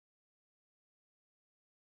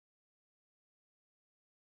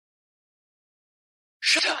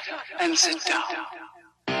Shut up and sit down.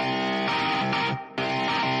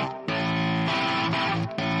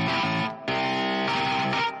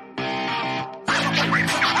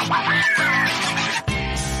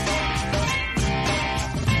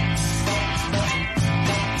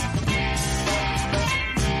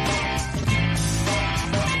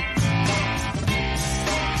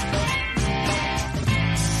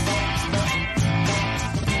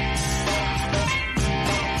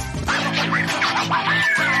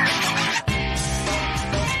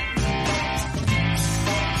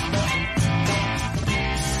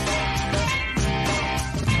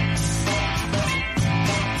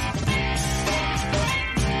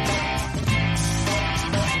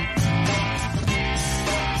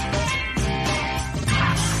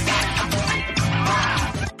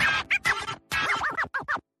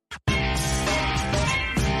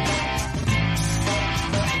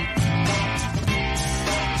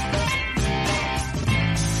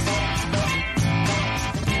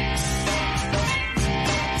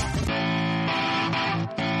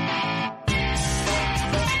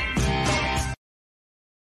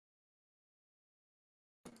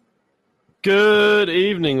 Good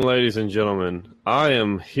evening, ladies and gentlemen. I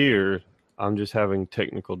am here. I'm just having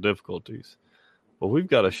technical difficulties. Well, we've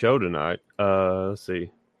got a show tonight. Let's see.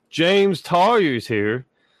 James Tawyer's here.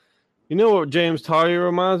 You know what James Tawyer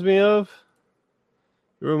reminds me of?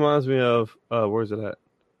 It reminds me of, where's it at?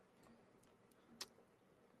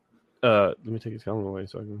 Let me take his comment away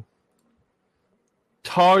so I can.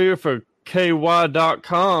 Tawyer for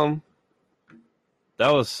KY.com. That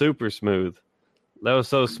was super smooth. That was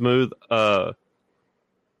so smooth.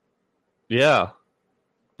 Yeah.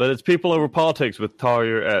 But it's People Over Politics with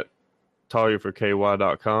Tawyer at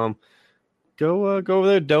TawyerForKY.com. Go over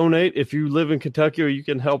there, donate. If you live in Kentucky or you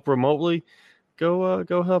can help remotely, go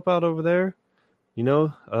help out over there. You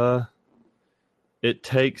know, it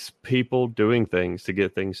takes people doing things to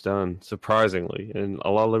get things done, surprisingly. And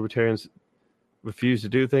a lot of libertarians refuse to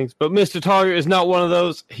do things. But Mr. Tawyer is not one of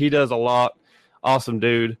those. He does a lot. Awesome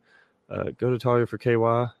dude. Go to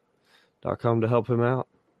TawyerForKY.com to help him out.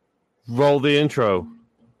 Roll the intro.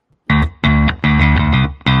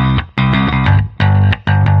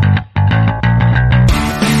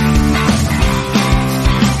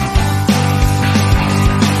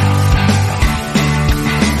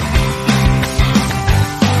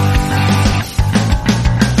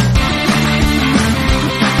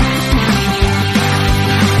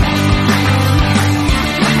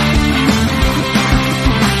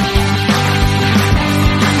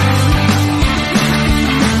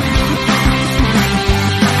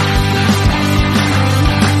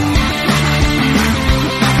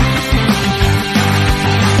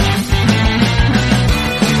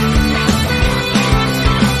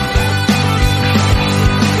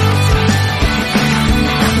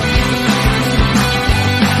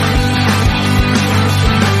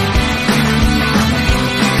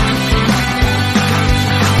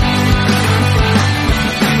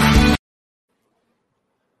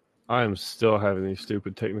 I am still having these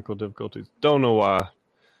stupid technical difficulties. Don't know why.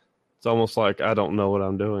 It's almost like I don't know what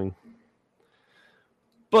I'm doing.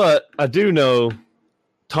 But I do know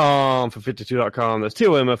Tom for 52.com. That's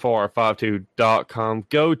TOMFR52.com.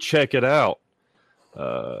 Go check it out.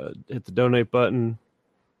 Hit the donate button.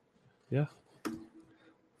 Yeah.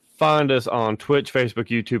 Find us on Twitch, Facebook,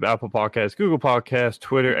 YouTube, Apple Podcasts, Google Podcasts,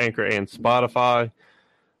 Twitter, Anchor, and Spotify.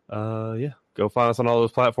 Yeah. Go find us on all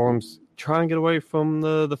those platforms. Try and get away from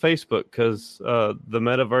the Facebook because the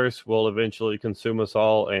metaverse will eventually consume us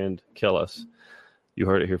all and kill us. You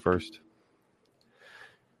heard it here first.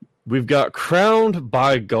 We've got Crowned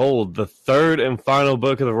by Gold, the third and final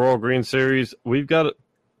book of the Royal Green series. We've got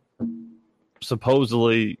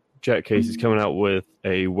supposedly Jack Casey's coming out with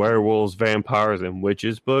a werewolves, vampires, and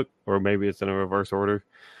witches book, or maybe it's in a reverse order.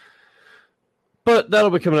 But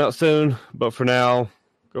that'll be coming out soon. But for now,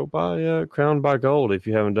 go buy Crowned by Gold if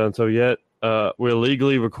you haven't done so yet. We're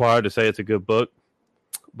legally required to say it's a good book.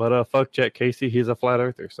 But fuck Jack Casey. He's a flat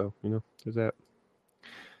earther. So, you know, there's that.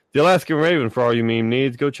 The Alaskan Raven for all you meme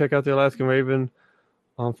needs. Go check out the Alaskan Raven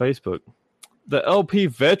on Facebook. The LP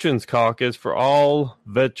Veterans Caucus for all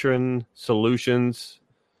veteran solutions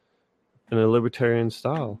in a libertarian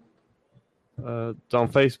style. It's on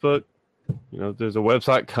Facebook. You know, there's a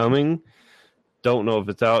website coming. Don't know if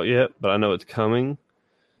it's out yet, but I know it's coming.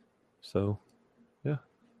 So, yeah.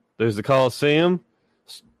 There's the Coliseum.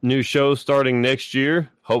 New show starting next year.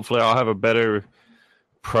 Hopefully I'll have a better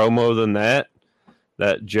promo than that.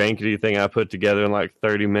 That jankety thing I put together in like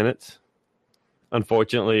 30 minutes.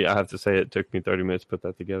 Unfortunately, I have to say it took me 30 minutes to put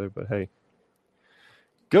that together, but hey.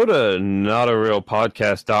 Go to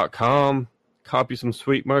notarealpodcast.com. copy some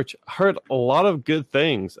sweet merch. Heard a lot of good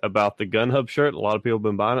things about the Gun Hub shirt. A lot of people have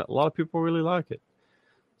been buying it. A lot of people really like it.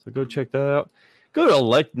 So go check that out. Go to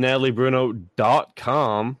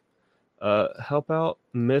electNatalieBruno.com. Help out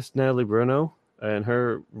Miss Natalie Bruno and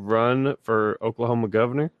her run for Oklahoma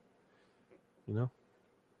governor. You know,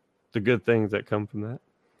 the good things that come from that.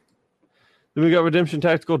 Then we got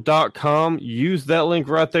RedemptionTactical.com. Use that link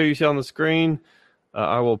right there you see on the screen.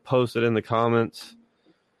 I will post it in the comments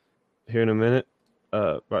here in a minute.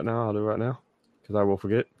 Right now, I'll do it right now because I will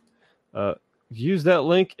forget. Use that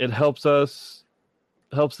link. It helps them,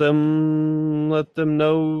 let them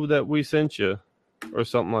know that we sent you or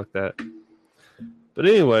something like that. But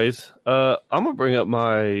anyways, I'm going to bring up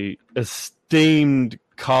my esteemed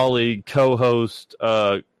colleague, co-host,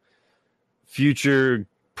 future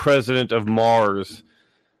president of Mars,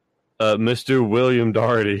 Mr. William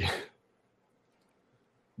Daugherty.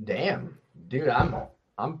 Damn, dude, I'm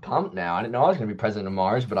pumped now. I didn't know I was going to be president of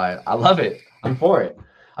Mars, but I love it. I'm for it.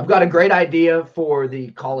 I've got a great idea for the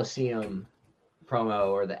Coliseum promo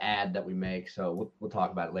or the ad that we make, so we'll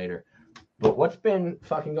talk about it later. But what's been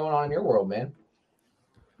fucking going on in your world, man?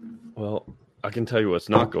 Well, I can tell you what's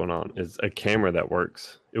not going on. It's a camera that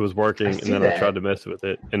works. It was working, and then I tried to mess with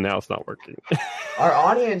it, and now it's not working. Our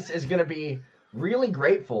audience is going to be really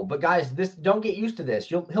grateful. But guys, don't get used to this.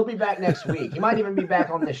 He'll be back next week. He might even be back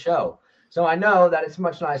on this show. So I know that it's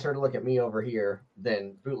much nicer to look at me over here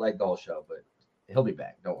than Bootleg Gold Show, but he'll be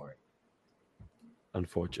back. Don't worry.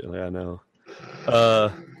 Unfortunately, I know.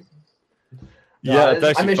 Yeah, it's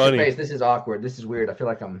actually I miss funny. Your face. This is awkward. This is weird. I feel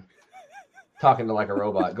like I'm talking to like a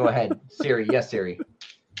robot. Go ahead, Siri. Yes, Siri.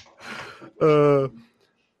 Hello,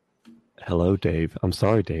 Dave. I'm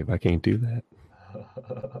sorry, Dave. I can't do that.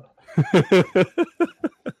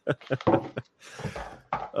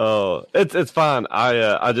 Oh, it's fine.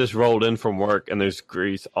 I just rolled in from work and there's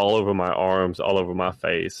grease all over my arms, all over my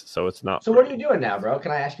face, so it's not. So what are you doing now, bro?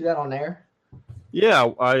 Can I ask you that on air? Yeah,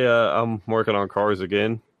 I'm working on cars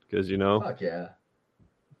again because Fuck yeah,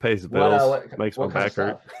 pays the bills, makes my back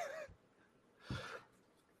hurt.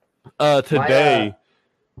 Today.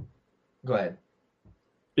 Go ahead.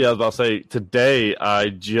 Yeah, I was about to say today I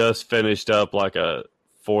just finished up like a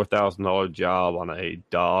 $4,000 job on a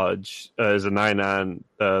Dodge. It's a 99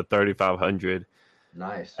 3500.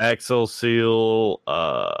 Nice. Axle seal,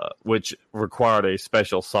 which required a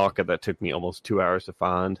special socket that took me almost 2 hours to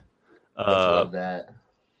find. Love that.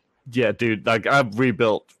 Yeah, dude. Like I've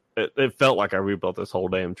rebuilt. It felt like I rebuilt this whole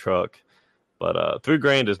damn truck, but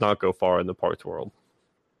 $3,000 does not go far in the parts world.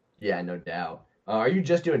 Yeah, no doubt. Are you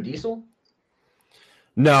just doing diesel?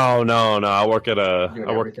 No. I work at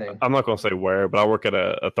everything. I'm not going to say where, but I work at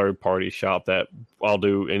a third-party shop that I'll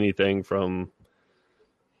do anything from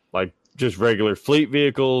like just regular fleet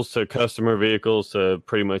vehicles to customer vehicles to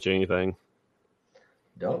pretty much anything.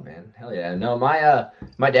 Dope, man. Hell yeah. No, my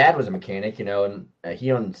dad was a mechanic, and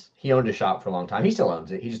he owned a shop for a long time. He still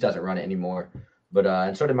owns it. He just doesn't run it anymore. But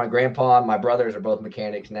and so did my grandpa. My brothers are both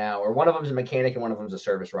mechanics now, or one of them's a mechanic and one of them's a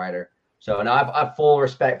service writer. So, and I've full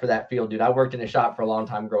respect for that field, dude. I worked in a shop for a long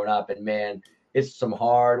time growing up, and man, it's some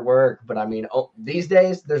hard work. But I mean, these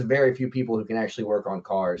days, there's very few people who can actually work on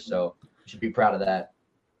cars. So you should be proud of that.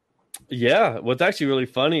 Yeah. What's actually really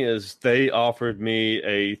funny is they offered me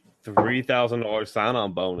a $3,000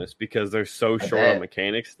 sign-on bonus because they're so short on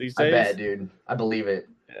mechanics these days. I bet, dude. I believe it.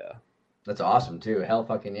 Yeah. That's awesome too. Hell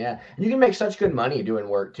fucking yeah. And you can make such good money doing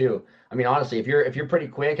work too. I mean, honestly, if you're pretty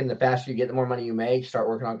quick and the faster you get, the more money you make, start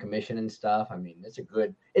working on commission and stuff. I mean,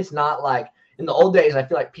 it's not like in the old days, I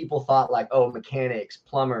feel like people thought like, oh, mechanics,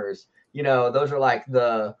 plumbers, those are like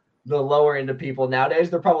the lower end of people.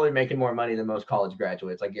 Nowadays, they're probably making more money than most college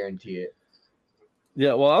graduates. I guarantee it.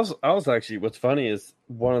 Yeah. Well, I was actually, what's funny is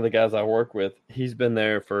one of the guys I work with, he's been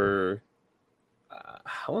there for, I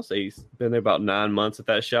want to say he's been there about 9 months at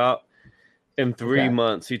that shop. In 3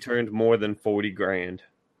 months, he turned more than $40,000.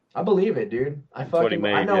 I believe it, dude. I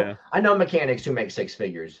know mechanics who make six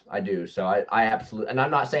figures. I do. So I absolutely, and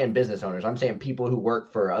I'm not saying business owners. I'm saying people who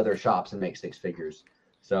work for other shops and make six figures.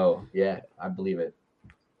 So yeah, I believe it.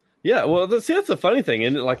 Yeah, well, that's the funny thing,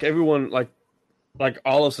 and like everyone, like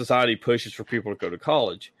all of society pushes for people to go to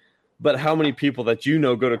college, but how many people that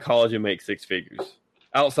go to college and make six figures?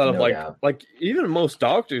 Outside of like even most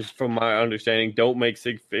doctors, from my understanding, don't make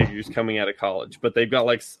six figures coming out of college, but they've got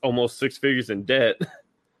like almost six figures in debt.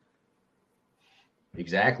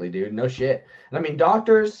 Exactly, dude. No shit. And I mean,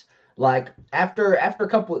 doctors, like after a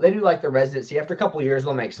couple, they do like the residency. After a couple of years,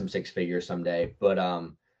 they'll make some six figures someday. But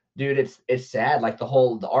dude, it's sad. Like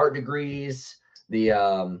the art degrees,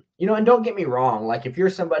 and don't get me wrong, like if you're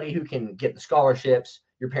somebody who can get the scholarships,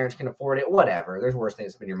 your parents can afford it, whatever. There's worse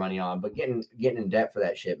things to spend your money on, but getting in debt for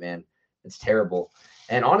that shit, man, it's terrible.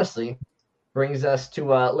 And honestly, brings us to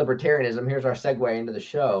libertarianism. Here's our segue into the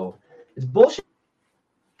show. It's bullshit.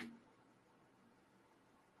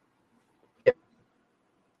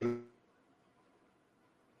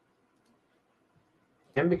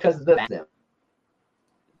 And because of them.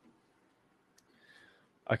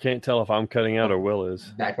 I can't tell if I'm cutting out or Will is.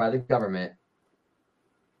 Backed by the government.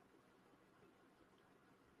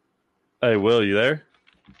 Hey, Will, you there?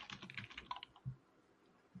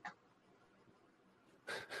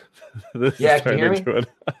 This Yeah, is can you hear me?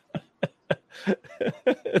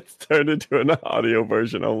 It's turned into an audio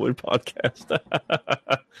version only podcast.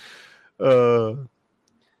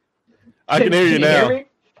 I can hear you now. Hear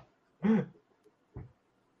me?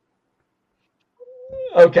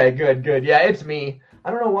 Okay, good. Yeah, it's me.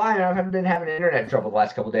 I don't know why I haven't been having internet trouble the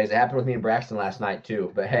last couple of days. It happened with me and Braxton last night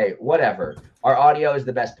too. But hey, whatever. Our audio is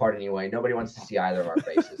the best part anyway. Nobody wants to see either of our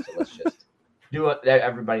faces, so let's just do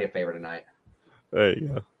everybody a favor tonight. There you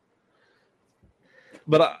go.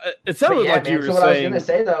 But it sounded like you were saying. What I was gonna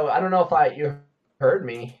say though, I don't know if you heard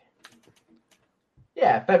me.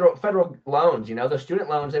 Yeah, federal loans. The student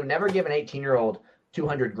loans. They would never give an 18-year-old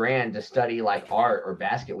 $200,000 to study like art or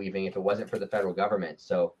basket weaving if it wasn't for the federal government.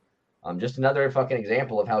 So, just another fucking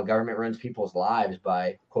example of how government runs people's lives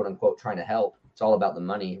by quote unquote trying to help. It's all about the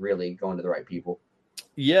money, really going to the right people.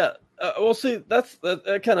 Yeah. Well, see,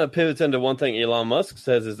 that kind of pivots into one thing Elon Musk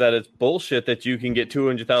says is that it's bullshit that you can get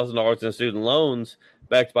 $200,000 in student loans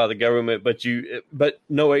backed by the government, but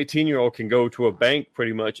no 18-year-old can go to a bank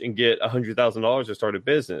pretty much and get $100,000 to start a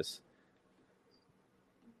business.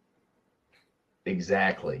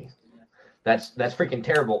 Exactly. That's freaking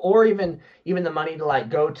terrible. Or even the money to like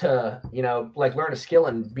go to, like learn a skill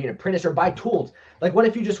and be an apprentice or buy tools. Like what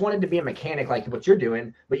if you just wanted to be a mechanic like what you're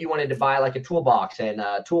doing, but you wanted to buy like a toolbox and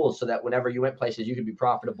tools so that whenever you went places you could be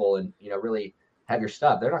profitable and really have your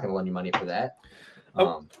stuff. They're not going to lend you money for that.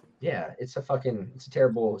 Yeah, it's a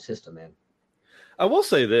terrible system, man. I will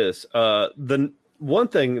say this, the one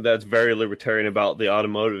thing that's very libertarian about the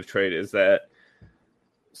automotive trade is that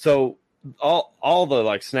all the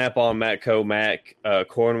like Snap-on, Matco, Mack,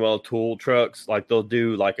 Cornwell tool trucks, like they'll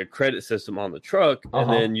do like a credit system on the truck, and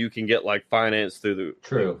then you can get like finance through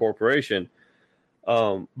the corporation.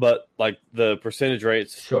 But like the percentage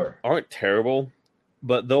rates aren't terrible,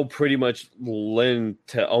 but they'll pretty much lend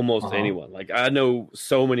to almost anyone. Like I know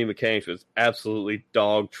so many mechanics with absolutely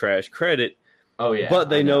dog trash credit. Oh yeah, but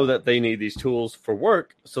they know that they need these tools for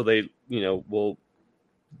work, so they will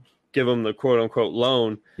give them the quote unquote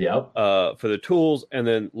loan for the tools and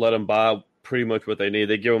then let them buy pretty much what they need.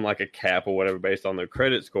 They give them like a cap or whatever based on their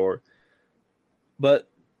credit score. But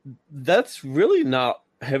that's really not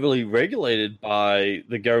heavily regulated by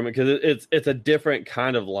the government because it's a different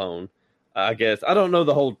kind of loan, I guess. I don't know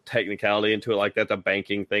the whole technicality into it. Like that's a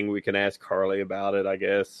banking thing. We can ask Carly about it, I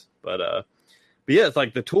guess. But yeah, it's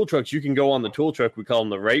like the tool trucks. You can go on the tool truck. We call them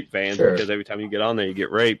the rape vans because every time you get on there, you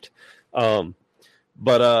get raped.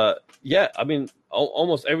 But yeah, I mean,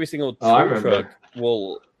 almost every single tool truck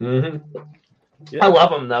will. Mm-hmm. Yeah. I love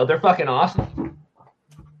them though; they're fucking awesome.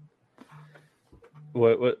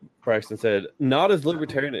 What Braxton said, not as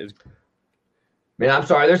libertarian as. Man, I'm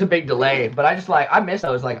sorry. There's a big delay, but I miss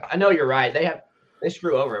those. Like, I know you're right. They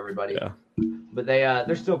screw over everybody. Yeah. But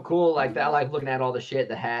they're still cool. Like that. I like looking at all the shit,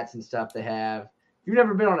 the hats and stuff they have. If you've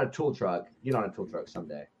never been on a tool truck, get on a tool truck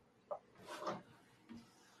someday.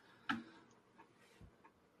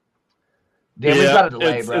 Damn, we've got a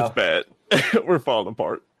delay, bro. It's bad. We're falling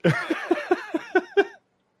apart.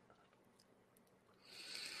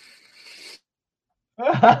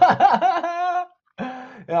 Yeah,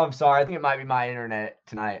 I'm sorry. I think it might be my internet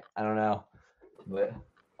tonight. I don't know. But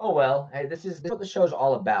oh well. Hey, this is what the show's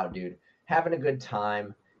all about, dude. Having a good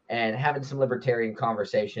time and having some libertarian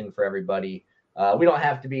conversation for everybody. We don't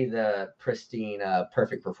have to be the pristine,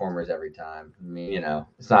 perfect performers every time. I mean,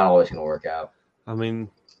 it's not always going to work out. I mean,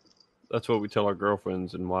 that's what we tell our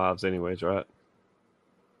girlfriends and wives anyways, right?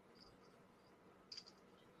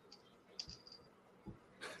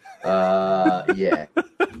 Yeah.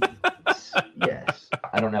 Yes.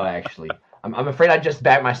 I don't know, actually. I'm afraid I just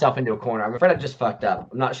backed myself into a corner. I'm afraid I just fucked up.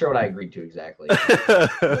 I'm not sure what I agreed to exactly.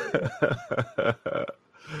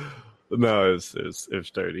 No, it's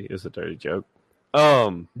dirty. It's a dirty joke.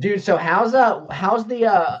 Dude, so how's the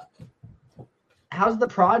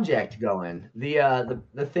project going? The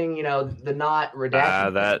thing, the not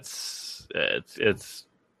redacted.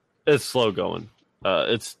 It's slow going.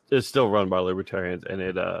 It's still run by libertarians, and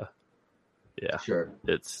it yeah. Sure.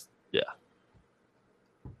 It's yeah.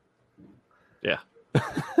 Yeah.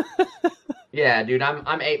 Yeah, dude,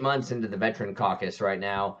 I'm 8 months into the veteran caucus right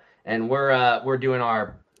now, and we're doing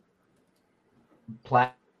our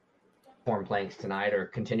platform planks tonight, or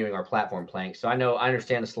continuing our platform planks. So I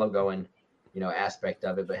understand the slow going, aspect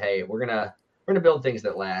of it, but hey, we're gonna build things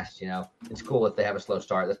that last. It's cool if they have a slow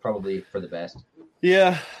start. That's probably for the best.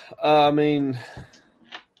 Yeah, I mean,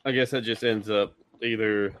 I guess that just ends up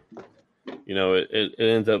either, it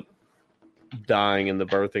ends up dying in the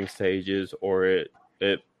birthing stages, or it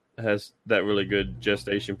has that really good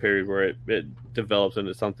gestation period where it develops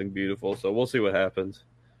into something beautiful. So we'll see what happens.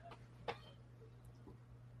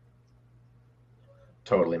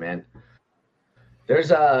 Totally, man.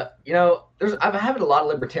 There's I'm having a lot of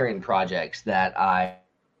libertarian projects that I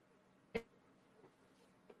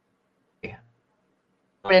an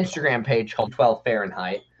Instagram page called 12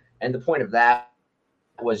 Fahrenheit, and the point of that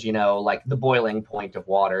was like the boiling point of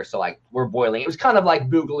water. So like we're boiling. It was kind of like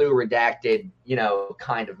Boogaloo redacted,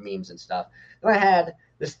 kind of memes and stuff. And I had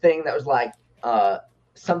this thing that was like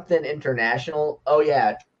something international. Oh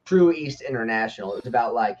yeah, True East International. It was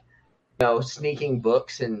about like sneaking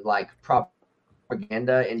books and like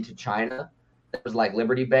propaganda into China. It was like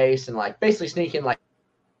Liberty Base, and like basically sneaking like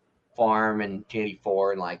Farm and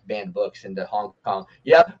G84 and like banned books into Hong Kong.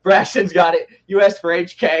 Yep, Braxton's got it. US for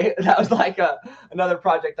HK. That was like another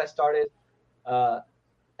project I started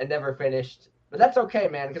and never finished. But that's okay,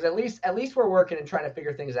 man, because at least we're working and trying to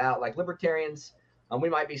figure things out. Like libertarians, we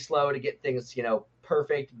might be slow to get things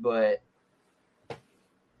perfect, but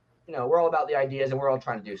we're all about the ideas and we're all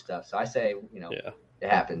trying to do stuff. So I say, yeah, it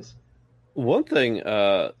happens. One thing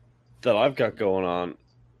that I've got going on.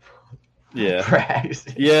 Yeah.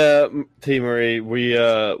 Yeah, T. Marie,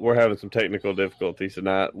 we're having some technical difficulties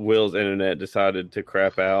tonight. Will's internet decided to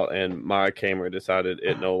crap out, and my camera decided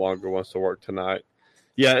it no longer wants to work tonight.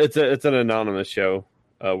 Yeah, it's an anonymous show.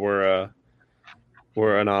 We're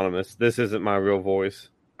anonymous. This isn't my real voice.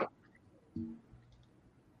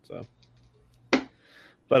 So,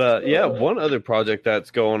 but yeah, one other project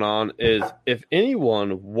that's going on is if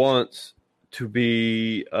anyone wants to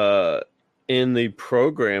be in the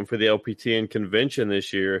program for the LPTN convention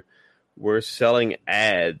this year, we're selling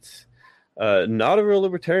ads. Not a Real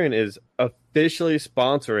Libertarian is officially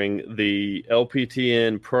sponsoring the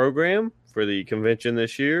LPTN program for the convention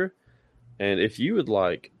this year. And if you would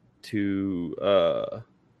like to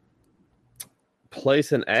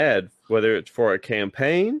place an ad, whether it's for a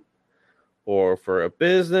campaign or for a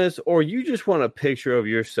business, or you just want a picture of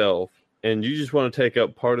yourself and you just want to take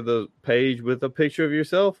up part of the page with a picture of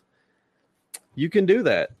yourself, you can do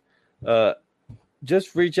that.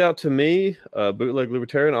 Just reach out to me, Bootleg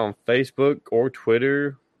Libertarian, on Facebook or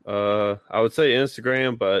Twitter. I would say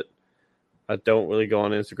Instagram, but I don't really go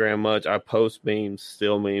on Instagram much. I post memes,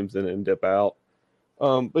 steal memes, and then dip out.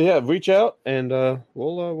 But yeah, reach out and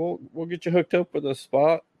we'll get you hooked up with a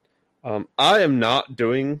spot. I am not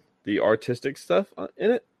doing the artistic stuff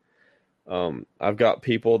in it. I've got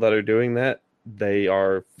people that are doing that. They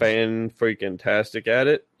are fan-freaking-tastic at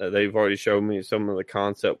it. They've already shown me some of the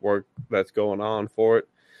concept work that's going on for it.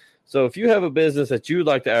 So if you have a business that you'd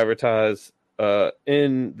like to advertise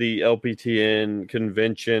in the LPTN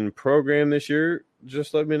convention program this year,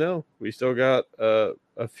 just let me know. We still got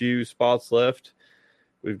a few spots left.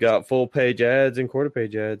 We've got full-page ads and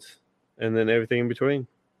quarter-page ads, and then everything in between.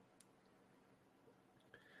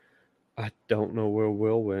 I don't know where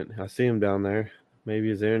Will went. I see him down there. Maybe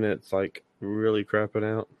his internet's like really crapping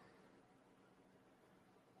out.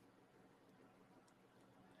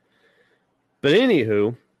 But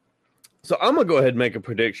anywho, so I'm gonna go ahead and make a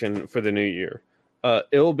prediction for the new year.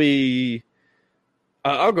 It'll be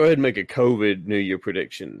I'll go ahead and make a COVID New Year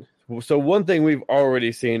prediction. So one thing we've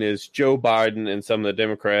already seen is Joe Biden and some of the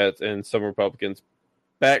Democrats and some Republicans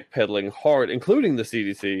backpedaling hard, including the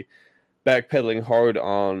CDC, backpedaling hard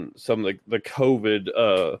on some of the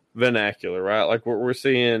COVID vernacular, right? Like we're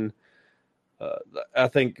seeing, I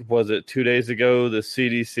think, was it 2 days ago, the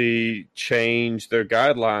CDC changed their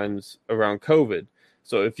guidelines around COVID.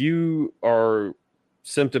 So if you are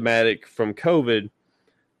symptomatic from COVID,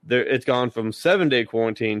 it's gone from 7-day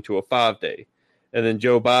quarantine to a 5-day. And then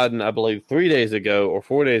Joe Biden, I believe 3 days ago or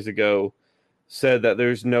 4 days ago, said that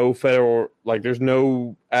there's no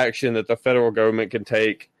action that the federal government can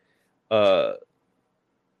take to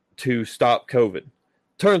stop COVID.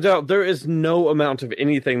 Turns out there is no amount of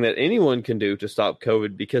anything that anyone can do to stop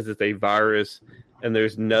COVID because it's a virus and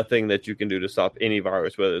there's nothing that you can do to stop any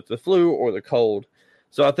virus, whether it's the flu or the cold.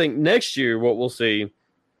 So I think next year what we'll see,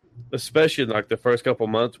 especially in like the first couple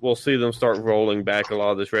months, we'll see them start rolling back a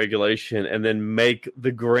lot of this regulation and then make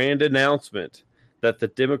the grand announcement that the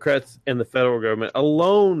Democrats and the federal government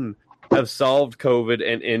alone have solved COVID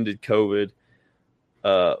and ended COVID.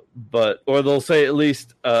 Or they'll say at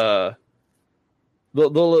least they'll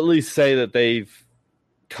at least say that they've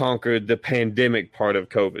conquered the pandemic part of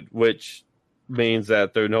COVID, which means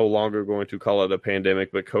that they're no longer going to call it a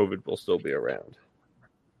pandemic, but COVID will still be around.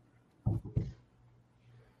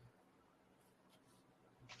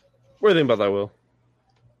 What do you think about that, Will?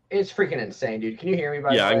 It's freaking insane, dude. Can you hear me, by the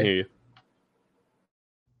way? Yeah, I can hear you.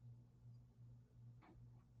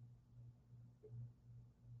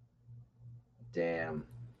 Damn.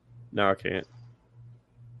 No, I can't.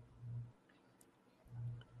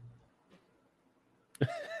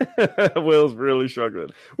 Will's really struggling.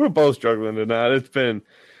 We're both struggling tonight. It's been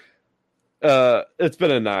a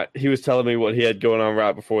night. He was telling me what he had going on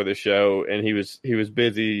right before the show, and he was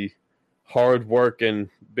busy, hard working,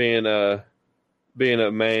 being a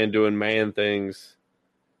man, doing man things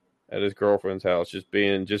at his girlfriend's house, just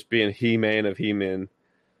being He-Man of He-Men.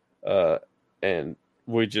 And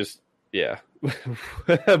we just, yeah.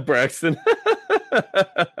 Braxton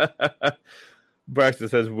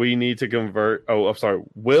says we need to convert. Oh, I'm sorry.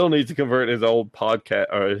 Will needs to convert his old podcast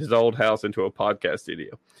or his old house into a podcast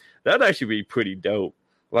studio. That'd actually be pretty dope.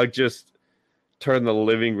 Like, just turn the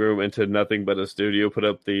living room into nothing but a studio. Put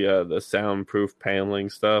up the soundproof paneling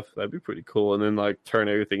stuff. That'd be pretty cool. And then like turn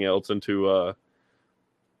everything else into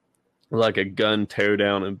like a gun tear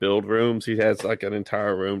down and build rooms. He has like an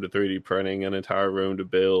entire room to 3D printing, an entire room to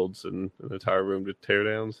builds, and an entire room to tear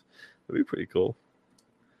downs. That'd be pretty cool.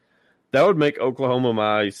 That would make Oklahoma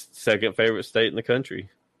my second favorite state in the country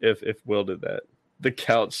if Will did that. The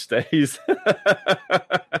couch stays.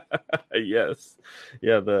 Yes.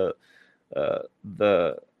 Yeah,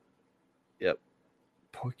 yep.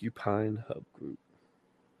 Porcupine Hub Group.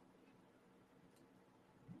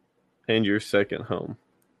 And your second home.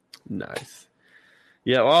 Nice.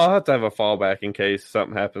 Yeah, well, I'll have to have a fallback in case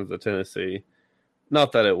something happens to Tennessee.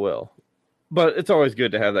 Not that it will. But it's always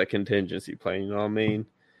good to have that contingency plan, you know what I mean?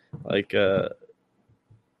 Like,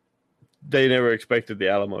 they never expected the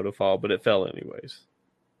Alamo to fall, but it fell anyways.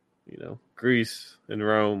 You know, Greece and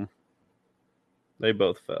Rome, they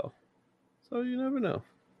both fell. So you never know.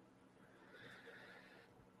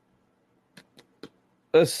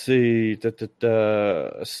 Let's see.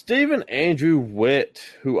 Stephen Andrew Witt,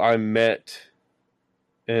 who I met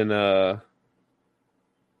in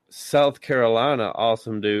South Carolina.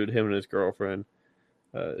 Awesome dude, him and his girlfriend.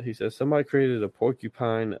 He says, somebody created a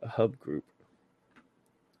Porcupine Hub Group.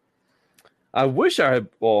 I wish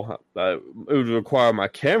it would require my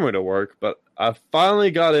camera to work, but I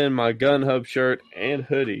finally got in my Gun Hub shirt and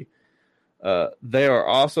hoodie. They are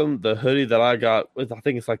awesome. The hoodie that I got, I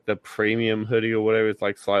think it's like the premium hoodie or whatever. It's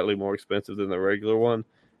like slightly more expensive than the regular one.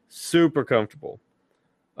 Super comfortable.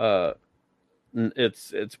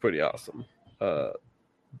 It's pretty awesome. A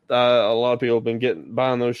lot of people have been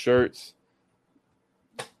buying those shirts.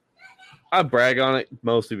 I brag on it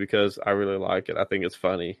mostly because I really like it. I think it's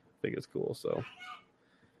funny. I think it's cool. So,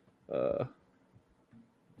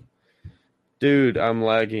 dude, I'm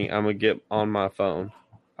lagging. I'm gonna get on my phone.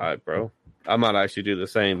 All right, bro. I might actually do the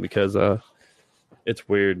same because it's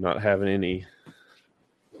weird not having any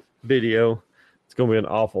video. It's gonna be an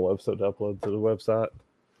awful episode to upload to the website.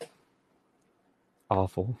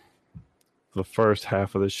 Awful. The first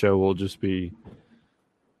half of the show will just be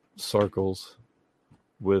circles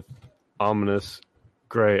with ominous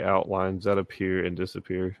gray outlines that appear and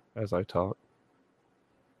disappear as I talk.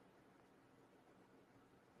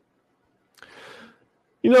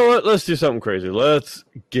 You know what? Let's do something crazy. Let's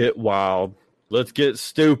get wild. Let's get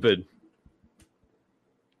stupid.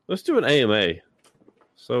 Let's do an AMA.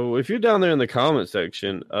 So if you're down there in the comment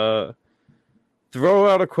section, throw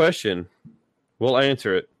out a question. We'll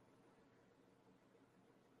answer it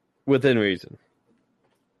within reason.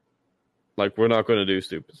 Like, we're not going to do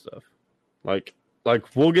stupid stuff. Like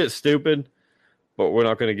we'll get stupid, but we're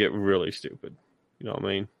not going to get really stupid. You know what I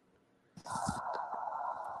mean?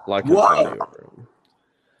 Like an audio room.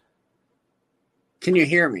 Can you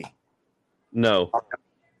hear me? No.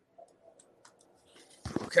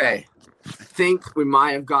 Okay. I think we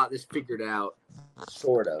might have got this figured out.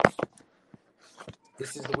 Sort of.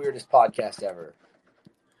 This is the weirdest podcast ever.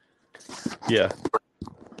 Yeah.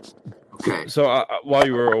 Okay. So while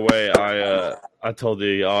you were away, I told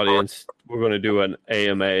the audience we're going to do an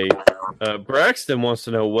AMA. Braxton wants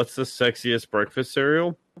to know, what's the sexiest breakfast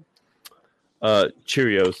cereal?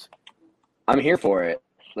 Cheerios. I'm here for it.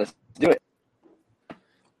 Let's do it.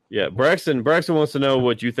 Yeah, Braxton wants to know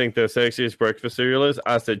what you think the sexiest breakfast cereal is.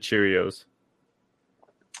 I said Cheerios.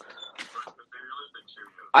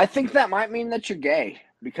 I think that might mean that you're gay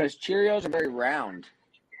because Cheerios are very round.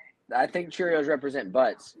 I think Cheerios represent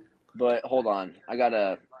butts. But hold on, I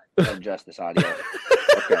gotta adjust this audio.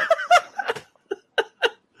 Okay.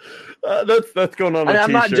 That's going on a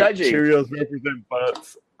I'm not t-shirt. judging. Cheerios represent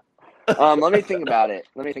butts. Let me think about it.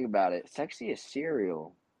 Sexiest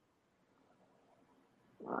cereal.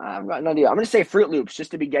 I've got no idea. I'm gonna say Fruit Loops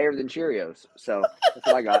just to be gayer than Cheerios. So that's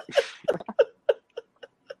what I got.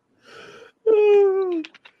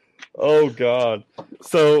 Oh God!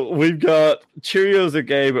 So we've got Cheerios are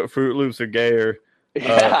gay, but Fruit Loops are gayer.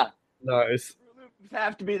 Yeah. Nice. Fruit Loops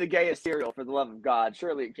have to be the gayest cereal, for the love of God.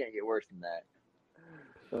 Surely it can't get worse than that.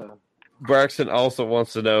 Braxton also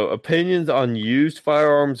wants to know opinions on used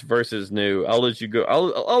firearms versus new. I'll let you go.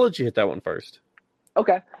 I'll let you hit that one first.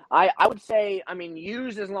 Okay. I would say,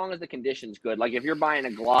 used as long as the condition's good. Like if you're buying a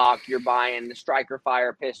Glock, you're buying the Striker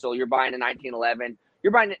Fire pistol, you're buying a 1911,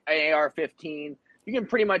 you're buying an AR-15, you can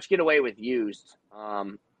pretty much get away with used.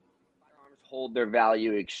 Firearms hold their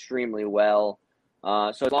value extremely well.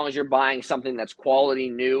 So as long as you're buying something that's quality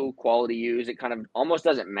new, quality used, it kind of almost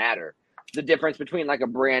doesn't matter. The difference between like a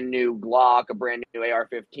brand new Glock, a brand new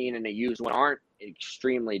AR-15, and a used one aren't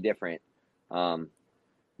extremely different.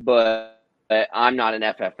 But I'm not an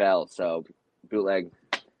FFL, so bootleg.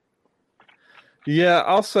 Yeah,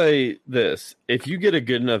 I'll say this. If you get a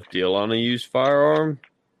good enough deal on a used firearm,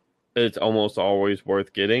 it's almost always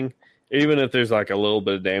worth getting. Even if there's like a little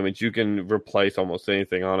bit of damage, you can replace almost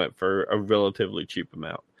anything on it for a relatively cheap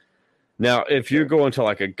amount. Now, if you're going to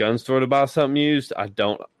like a gun store to buy something used, I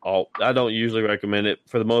don't usually recommend it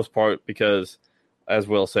for the most part because, as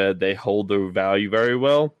Will said, they hold their value very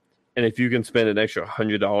well. And if you can spend an extra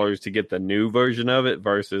 $100 to get the new version of it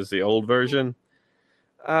versus the old version,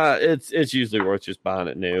 it's usually worth just buying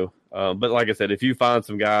it new. But like I said, if you find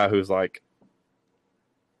some guy who's like,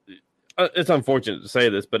 it's unfortunate to say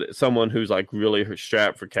this, but it's someone who's like really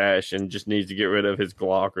strapped for cash and just needs to get rid of his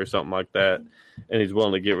Glock or something like that, and he's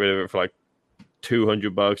willing to get rid of it for like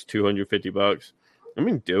 $200, $250.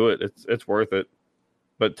 Do it. It's worth it.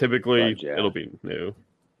 But typically, it'll be new.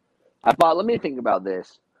 Let me think about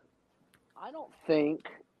this. I don't think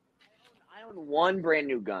I own one brand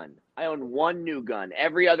new gun. I own one new gun.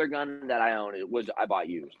 Every other gun that I own I bought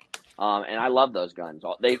used. And I love those guns.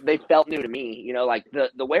 They felt new to me. You know, like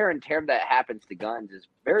the wear and tear that happens to guns is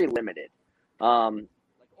very limited. Like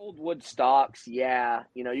old wood stocks, yeah,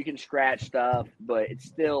 you can scratch stuff, but it's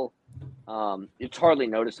still it's hardly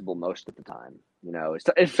noticeable most of the time.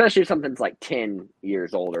 Especially if something's like 10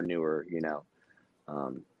 years old or newer.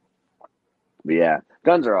 But yeah,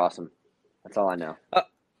 guns are awesome. That's all I know.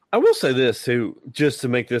 I will say this too, just to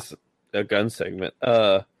make this a gun segment.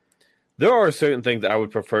 There are certain things that I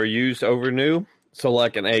would prefer used over new. So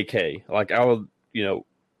like an AK, like I would,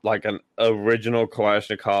 like an original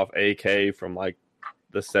Kalashnikov AK from like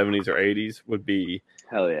the 70s or 80s would be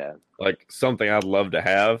hell yeah, like something I'd love to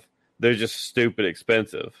have. They're just stupid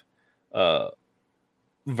expensive.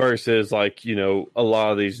 Versus like, a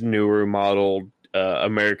lot of these newer modeled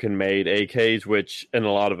American-made AKs, which in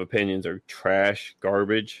a lot of opinions are trash,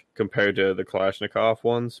 garbage compared to the Kalashnikov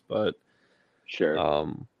ones. But sure.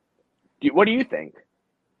 What do you think?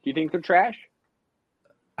 Do you think they're trash?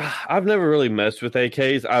 I've never really messed with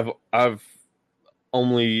AKs. I've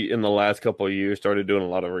only in the last couple of years started doing a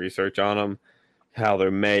lot of research on them, how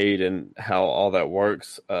they're made and how all that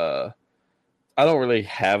works. I don't really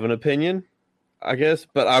have an opinion, I guess,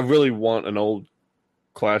 but I really want an old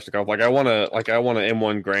Kalashnikov. I want an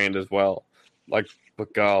M1 Grand as well.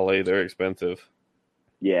 But golly, they're expensive.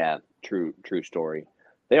 Yeah, true story.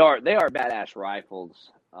 They are badass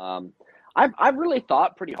rifles. I've really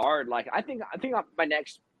thought pretty hard. Like I think my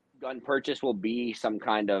next gun purchase will be some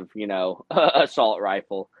kind of assault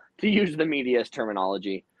rifle, to use the media's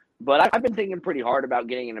terminology. But I've been thinking pretty hard about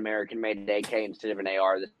getting an American-made AK instead of an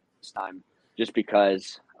AR this time, just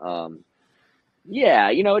because.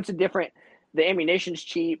 It's a different. The ammunition's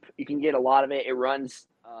cheap. You can get a lot of it. It runs,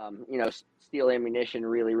 steel ammunition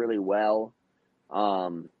really, really well.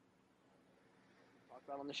 Talked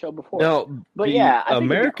about on the show before. Now, but yeah, I think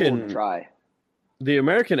American it'd be cool to try. The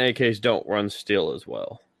American AKs don't run steel as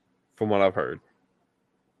well, from what I've heard.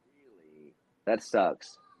 Really, that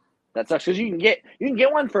sucks. Because you can get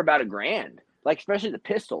one for about $1,000. Like especially the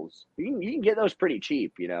pistols, you can get those pretty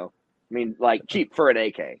cheap. Like cheap for an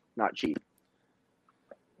AK, not cheap.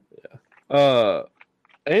 Yeah.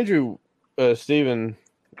 Andrew, Steven,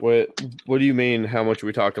 what do you mean? How much are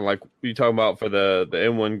we talking? Like, are you talking about for the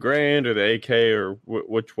M1 Grand or the AK, or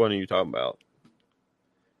which one are you talking about?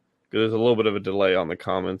 Because there's a little bit of a delay on the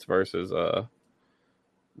comments versus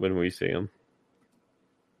when we see them.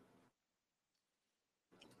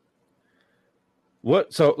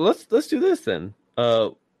 So let's do this then.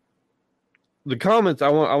 the comments. I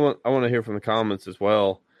want to hear from the comments as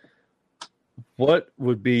well. What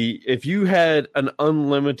would be if you had an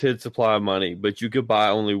unlimited supply of money, but you could buy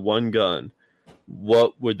only one gun?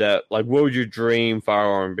 What would that like? What would your dream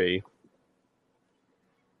firearm be?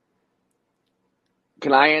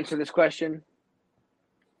 Can I answer this question?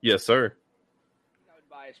 Yes, sir. I would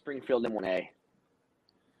buy a Springfield M1A. Nice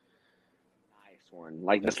one.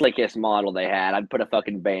 Like the slickest model they had. I'd put a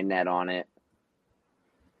fucking bayonet on it.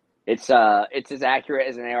 It's as accurate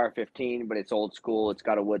as an AR-15, but it's old school. It's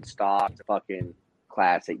got a wood stock. It's a fucking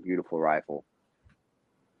classic, beautiful rifle.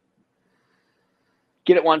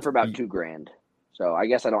 Get it one for about $2,000. So I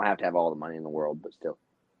guess I don't have to have all the money in the world, but still.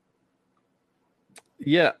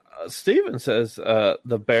 Yeah, Steven says the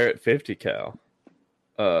Barrett 50 cal.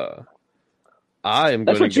 I am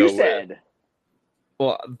That's going what to go you said.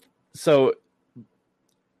 Well, so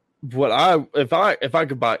if I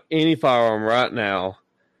could buy any firearm right now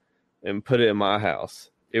and put it in my house,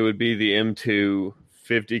 it would be the M2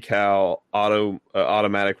 50 cal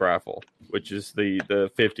automatic rifle, which is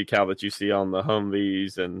the 50 cal that you see on the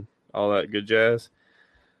Humvees and all that good jazz.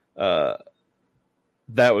 That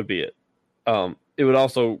would be it. It would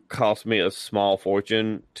also cost me a small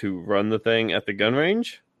fortune to run the thing at the gun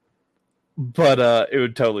range, but it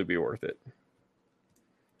would totally be worth it.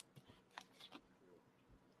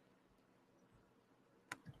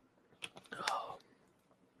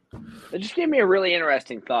 It just gave me a really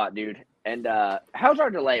interesting thought, dude. And how's our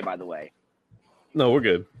delay, by the way? No, we're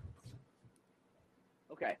good.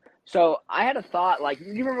 Okay. So I had a thought, like, you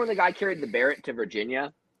remember when the guy carried the Barrett to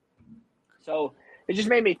Virginia? So it just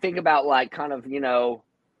made me think about, like, kind of,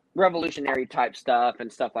 revolutionary type stuff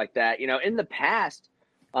and stuff like that. In the past,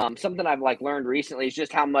 something I've, like, learned recently is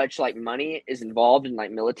just how much, like, money is involved in,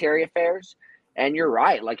 like, military affairs. And you're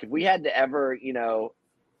right. Like, if we had to ever,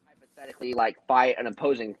 hypothetically, like, fight an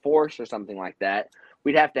opposing force or something like that,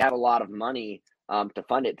 we'd have to have a lot of money to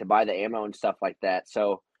fund it, to buy the ammo and stuff like that.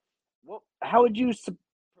 So how would you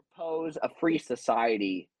propose a free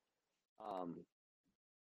society got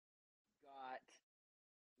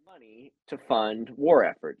money to fund war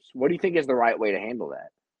efforts? What do you think is the right way to handle that?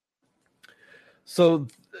 So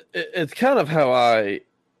it's kind of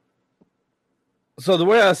so the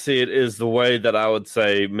way I see it is the way that I would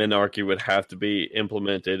say minarchy would have to be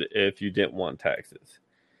implemented if you didn't want taxes.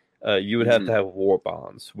 You would have to have war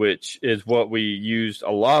bonds, which is what we used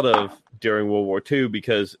a lot of during World War II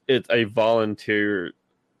because it's a volunteer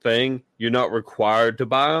thing. You're not required to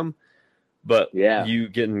buy them, but you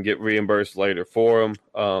get reimbursed later for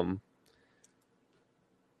them.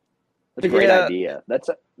 That's a great idea.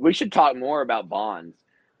 We should talk more about bonds.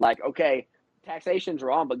 Like, okay, taxation's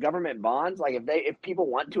wrong, but government bonds, like if people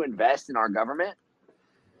want to invest in our government,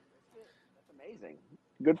 that's amazing.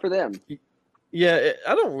 Good for them. Yeah,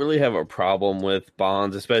 I don't really have a problem with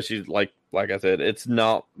bonds, especially like I said, it's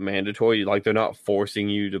not mandatory. Like they're not forcing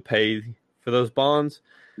you to pay for those bonds.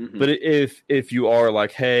 Mm-hmm. But if you are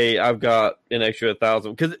like, hey, I've got an extra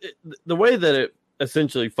 1,000, because the way that it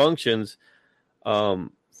essentially functions,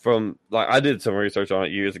 from like I did some research on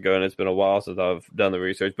it years ago, and it's been a while since I've done the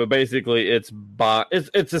research. But basically, it's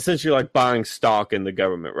essentially like buying stock in the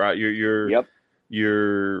government, right?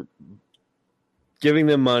 You're giving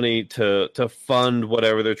them money to fund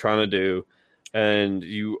whatever they're trying to do, and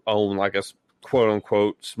you own like a quote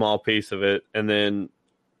unquote small piece of it. And then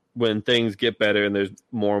when things get better and there's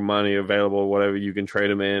more money available, whatever, you can trade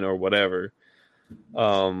them in or whatever.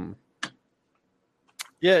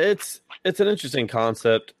 Yeah, it's an interesting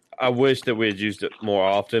concept. I wish that we had used it more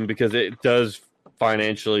often because it does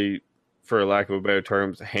financially, for lack of a better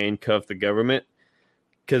terms, handcuff the government.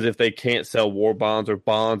 Because if they can't sell war bonds or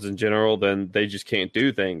bonds in general, then they just can't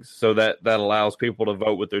do things. So that allows people to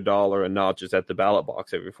vote with their dollar and not just at the ballot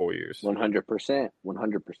box every 4 years. 100%.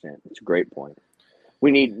 100%. It's a great point.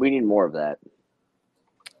 We need more of that.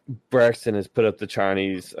 Braxton has put up the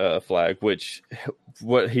Chinese flag, which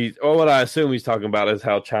what I assume he's talking about is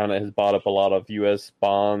how China has bought up a lot of U.S.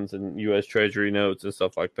 bonds and U.S. Treasury notes and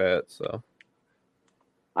stuff like that. So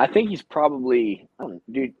I think he's probably,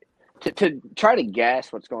 dude. To try to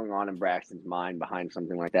guess what's going on in Braxton's mind behind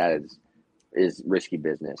something like that is risky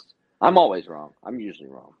business. I'm always wrong. I'm usually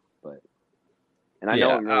wrong, and I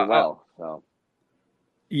know him really well. So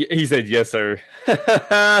he said, "Yes, sir."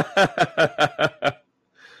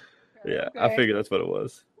 Yeah, okay. I figured that's what it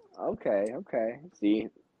was. Okay. See,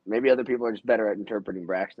 maybe other people are just better at interpreting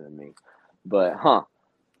Braxton than me, but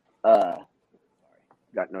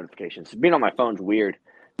got notifications. Being on my phone's weird.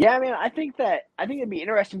 Yeah, I mean, I think it'd be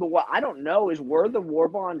interesting, but what I don't know is, were the war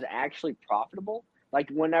bonds actually profitable? Like,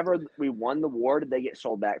 whenever we won the war, did they get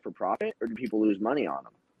sold back for profit, or did people lose money on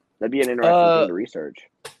them? That'd be an interesting thing to research.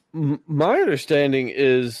 My understanding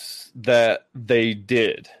is that they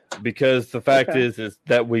did, because the fact is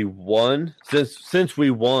that we won. Since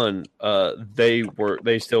we won,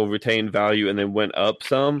 they still retained value and then went up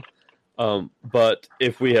some. But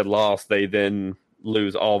if we had lost, they then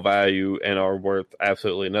lose all value and are worth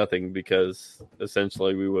absolutely nothing, because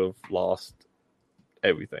essentially we would have lost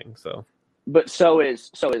everything. So, but so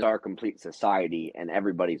is our complete society and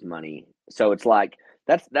everybody's money. So it's like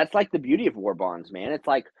that's like the beauty of war bonds, man. It's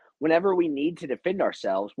like whenever we need to defend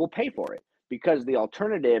ourselves, we'll pay for it, because the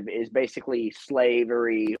alternative is basically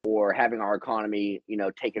slavery or having our economy,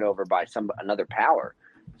 taken over by another power.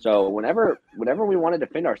 So whenever we want to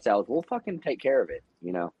defend ourselves, we'll fucking take care of it,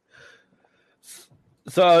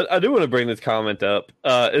 So I do want to bring this comment up.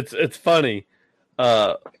 It's funny.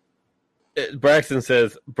 Braxton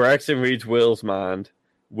says Braxton reads Will's mind.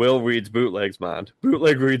 Will reads Bootleg's mind.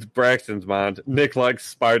 Bootleg reads Braxton's mind. Nick likes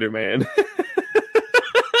Spider-Man.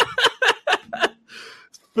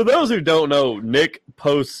 For those who don't know, Nick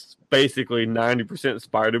posts basically 90%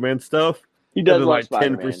 Spider-Man stuff. He does like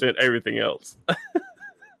 10% everything else.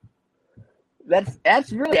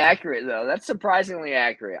 That's really accurate, though. That's surprisingly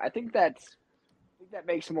accurate. I think that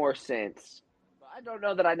makes more sense. I don't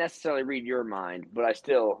know that I necessarily read your mind, but I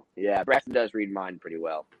still, Braxton does read mine pretty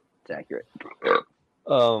well. It's accurate.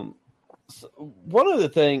 So one other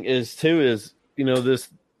thing is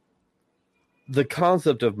the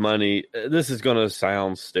concept of money. This is going to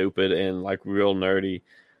sound stupid and like real nerdy,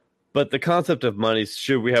 but the concept of money,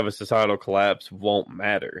 should we have a societal collapse, won't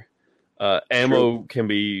matter. Ammo can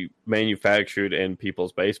be manufactured in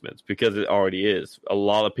people's basements, because it already is. A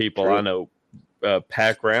lot of people I know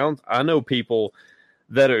pack rounds. I know people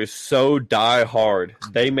that are so die hard,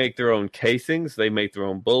 they make their own casings, they make their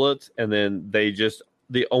own bullets, and then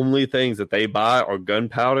the only things that they buy are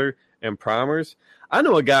gunpowder and primers. I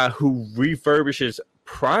know a guy who refurbishes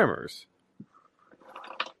primers.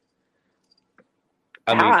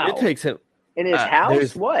 I mean, it takes him in his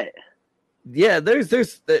house. What? Yeah,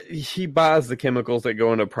 he buys the chemicals that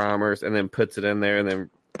go into primers and then puts it in there, and then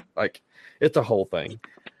it's a whole thing.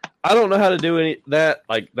 I don't know how to do any that.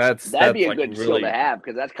 That'd be a good skill to have,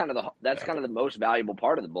 because that's kind of the most valuable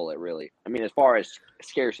part of the bullet, really. I mean, as far as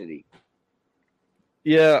scarcity.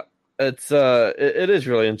 Yeah, it is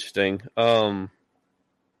really interesting. I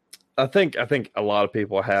think a lot of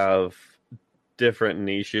people have different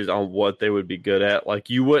niches on what they would be good at. Like,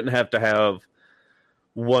 you wouldn't have to have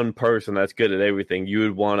one person that's good at everything. You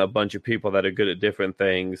would want a bunch of people that are good at different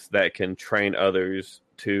things that can train others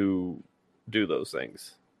to do those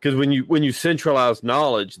things. Because when you centralize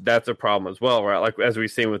knowledge, that's a problem as well, right? Like, as we've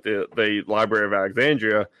seen with the Library of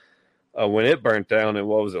Alexandria, when it burnt down, and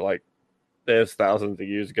what was it, like, this thousands of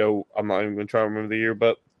years ago? I'm not even going to try to remember the year,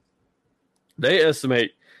 but they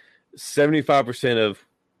estimate 75% of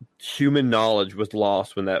human knowledge was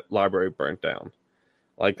lost when that library burnt down.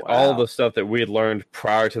 All the stuff that we had learned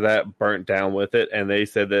prior to that burnt down with it, and they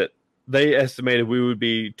said that they estimated we would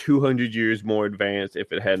be 200 years more advanced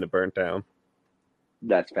if it hadn't burnt down.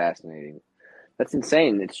 That's fascinating. That's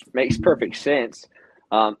insane. It makes perfect sense.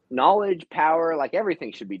 Knowledge, power,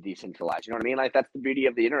 everything should be decentralized. You know what I mean? That's the beauty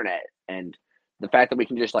of the internet, and the fact that we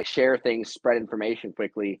can just share things, spread information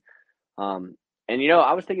quickly. And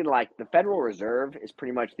I was thinking the Federal Reserve is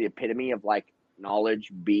pretty much the epitome of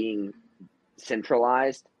knowledge being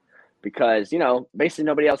centralized, because basically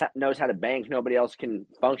nobody else knows how to bank. Nobody else can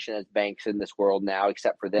function as banks in this world now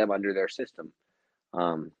except for them under their system.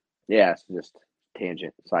 It's just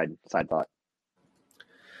tangent side thought.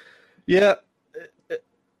 Yeah.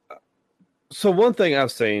 So one thing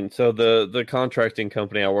I've seen, the contracting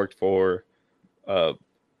company I worked for up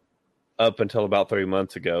until about 3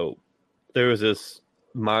 months ago, there was this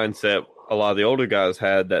mindset a lot of the older guys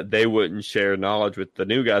had that they wouldn't share knowledge with the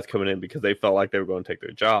new guys coming in because they felt like they were going to take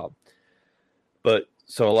their job. But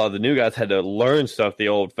so a lot of the new guys had to learn stuff the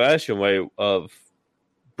old-fashioned way of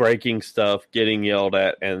breaking stuff, getting yelled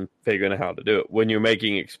at, and figuring out how to do it. When you're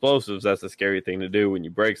making explosives, that's a scary thing to do when you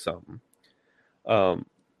break something.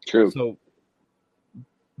 True. So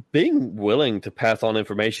being willing to pass on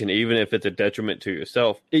information, even if it's a detriment to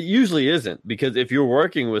yourself, it usually isn't, because if you're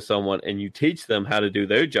working with someone and you teach them how to do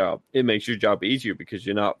their job, it makes your job easier because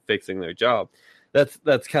you're not fixing their job.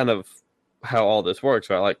 That's kind of how all this works,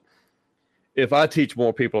 right? If I teach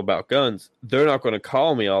more people about guns, they're not going to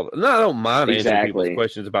call me I don't mind answering people's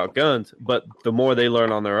questions about guns, but the more they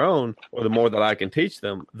learn on their own, or the more that I can teach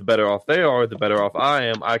them, the better off they are, the better off I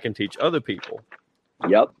am. I can teach other people.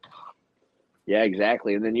 Yep. Yeah,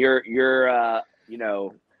 exactly. And then you're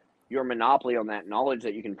your monopoly on that knowledge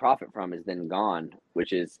that you can profit from is then gone,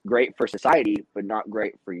 which is great for society, but not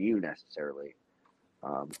great for you necessarily.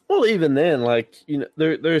 Well, even then, like, you know,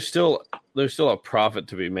 there's still a profit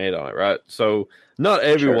to be made on it, right? So not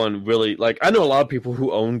everyone really, like, I know a lot of people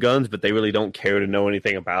who own guns, but they really don't care to know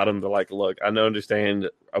anything about them. They're like, look, I understand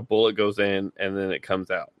a bullet goes in and then it comes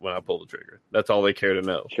out when I pull the trigger. That's all they care to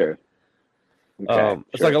know. Sure. Okay,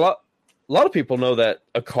 It's like a lot of people know that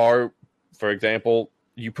a car, for example,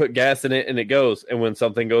 you put gas in it and it goes, and when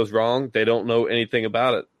something goes wrong, they don't know anything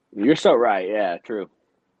about it. You're so right. Yeah, true.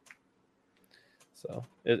 So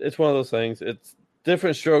it's one of those things. It's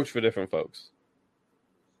different strokes for different folks.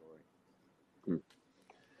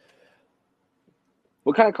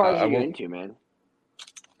 What kind of cars are you into, man?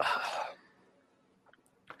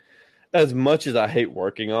 As much as I hate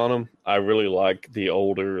working on them, I really like the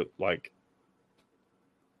older, like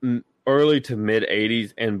early to mid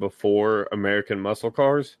 80s and before American muscle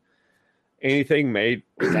cars. Anything made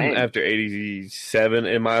after 87,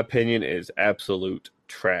 in my opinion, is absolute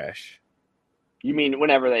trash. You mean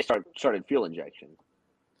whenever they started fuel injection?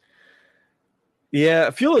 Yeah,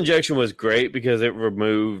 fuel injection was great because it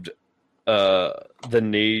removed the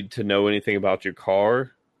need to know anything about your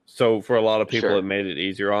car. So for a lot of people, It made it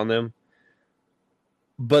easier on them.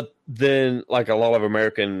 But then, like, a lot of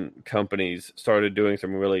American companies started doing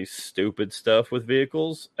some really stupid stuff with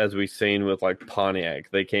vehicles, as we've seen with, like,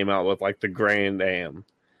 Pontiac. They came out with, like, the Grand Am.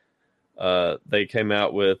 They came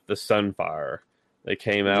out with the Sunfire. They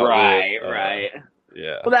came out with... Right.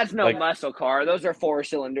 Yeah. Well, that's no muscle car. Those are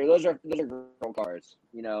 4-cylinder. Those are girl cars.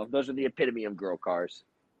 You know, those are the epitome of girl cars.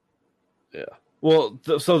 Yeah. Well,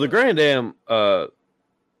 so the Grand Am, I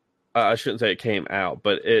shouldn't say it came out,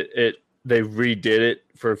 but they redid it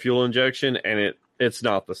for fuel injection, and it's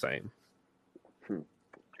not the same.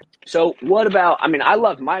 So what about? I mean, I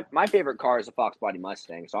love my favorite car is a Fox Body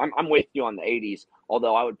Mustang. So I'm with you on the 80s,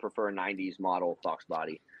 although I would prefer a 90s model Fox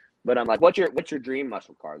Body. But I'm like, what's your dream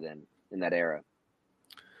muscle car then in that era?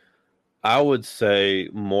 I would say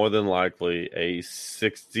more than likely a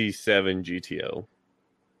 67 GTO.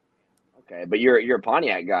 Okay, but you're a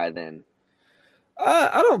Pontiac guy then.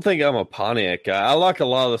 I don't think I'm a Pontiac guy. I like a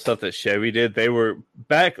lot of the stuff that Chevy did. They were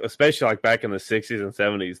back, especially like back in the 60s and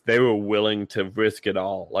 70s, they were willing to risk it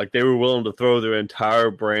all. Like, they were willing to throw their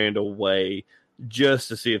entire brand away just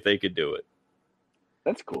to see if they could do it.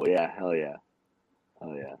 That's cool. Yeah. Hell yeah.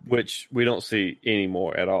 Oh yeah. Which we don't see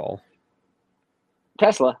anymore at all.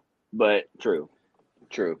 Tesla, but true.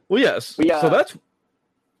 Well, yes. So that's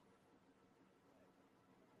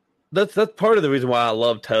part of the reason why I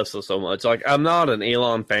love Tesla so much. Like, I'm not an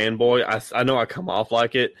Elon fanboy. I know I come off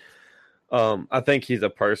like it. I think he's a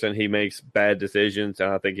person. He makes bad decisions, and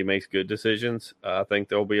I think he makes good decisions. I think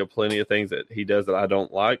there'll be plenty of things that he does that I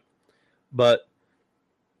don't like. But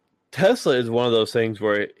Tesla is one of those things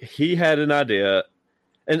where he had an idea,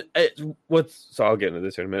 and so I'll get into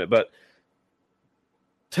this in a minute. But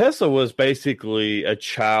Tesla was basically a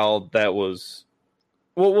child that was.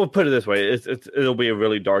 Well, we'll put it this way. It'll be a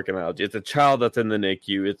really dark analogy. It's a child that's in the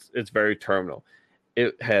NICU. It's very terminal.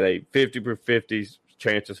 It had a 50/50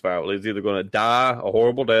 chance of survival. It's either going to die a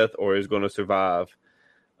horrible death or is going to survive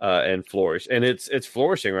and flourish. And it's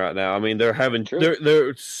flourishing right now. I mean,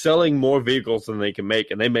 they're selling more vehicles than they can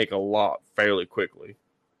make, and they make a lot fairly quickly.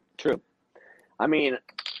 True. I mean,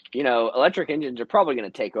 you know, electric engines are probably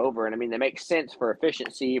going to take over, and I mean, they make sense for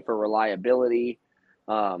efficiency, for reliability.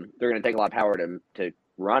 They're going to take a lot of power to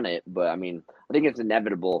run it, but I mean, I think it's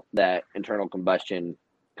inevitable that internal combustion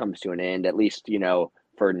comes to an end, at least, you know,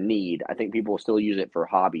 for need. I think people will still use it for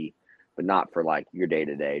hobby, but not for like your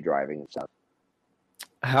day-to-day driving and stuff.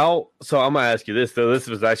 So I'm going to ask you this, though. This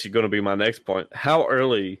was actually going to be my next point. How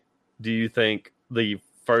early do you think the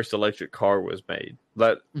first electric car was made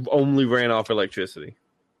that only ran off electricity?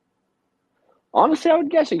 Honestly, I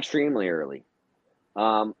would guess extremely early.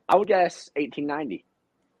 I would guess 1890.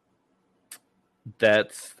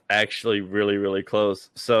 That's actually really, really close.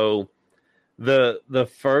 So the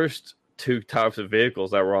first two types of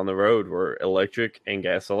vehicles that were on the road were electric and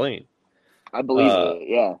gasoline. I believe it,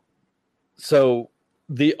 yeah. So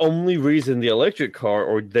the only reason the electric car,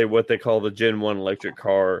 or what they call the Gen 1 electric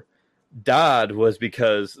car, died was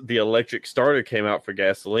because the electric starter came out for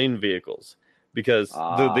gasoline vehicles. Because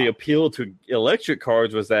the appeal to electric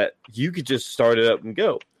cars was that you could just start it up and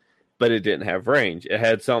go. But it didn't have range. It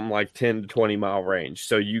had something like 10 to 20 mile range.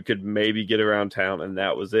 So you could maybe get around town, and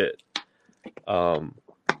that was it.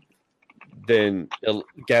 Then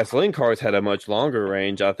gasoline cars had a much longer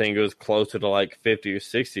range. I think it was closer to like 50 or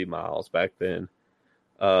 60 miles back then.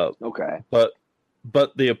 Okay. But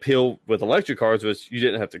the appeal with electric cars was you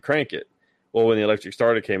didn't have to crank it. Well, when the electric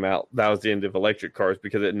starter came out, that was the end of electric cars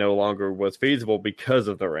because it no longer was feasible because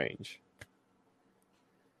of the range.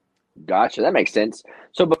 Gotcha. That makes sense.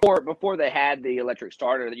 So before they had the electric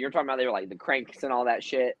starter, you're talking about they were like the cranks and all that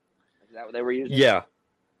shit. Is that what they were using?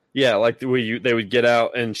 Yeah, like they would get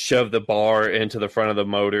out and shove the bar into the front of the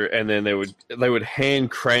motor, and then they would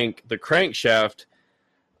hand crank the crankshaft,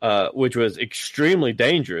 which was extremely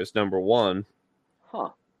dangerous. Number one. Huh.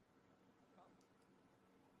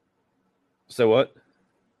 So what?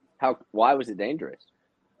 Why was it dangerous?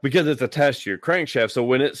 Because it's attached to your crankshaft. So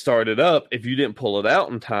when it started up, if you didn't pull it out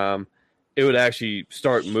in time, it would actually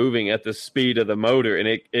start moving at the speed of the motor,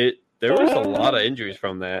 and there was a lot of injuries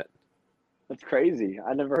from that. That's crazy.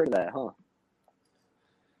 I never heard of that, huh?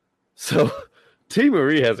 So T.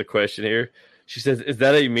 Marie has a question here. She says, "Is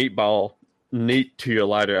that a meatball neat to your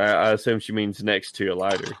lighter?" I assume she means next to your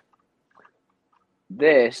lighter.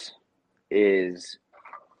 This is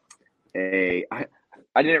I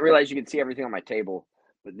didn't realize you could see everything on my table,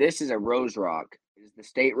 but this is a rose rock. It is the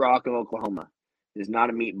state rock of Oklahoma. It is not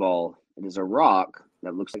a meatball. It is a rock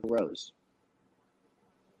that looks like a rose.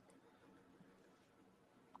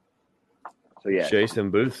 So yeah.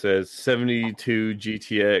 Jason Booth says 72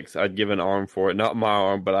 GTX. I'd give an arm for it. Not my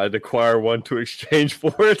arm, but I'd acquire one to exchange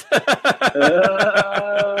for it.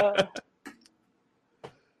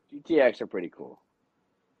 GTX are pretty cool.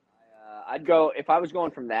 I'd go if I was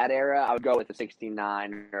going from that era. I would go with a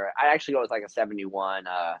 69, or I actually go with like a 71.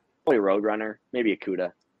 Probably Roadrunner, maybe a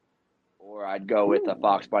Cuda, or I'd go with a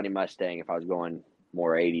Fox Body Mustang if I was going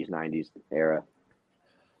more 80s, 90s era.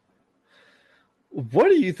 What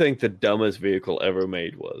do you think the dumbest vehicle ever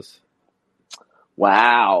made was?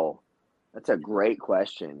 Wow, that's a great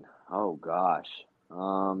question. Oh gosh.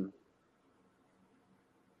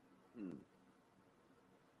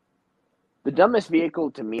 The dumbest vehicle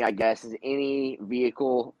to me, I guess, is any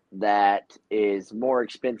vehicle that is more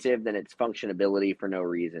expensive than its functionability for no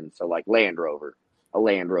reason. So, like Land Rover. A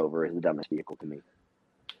Land Rover is the dumbest vehicle to me.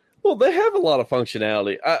 Well, they have a lot of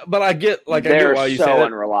functionality, but I get why you say that. They're so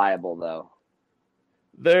unreliable, though.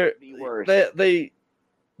 They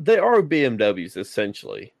are BMWs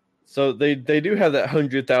essentially. So they do have that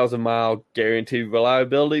 100,000 mile guaranteed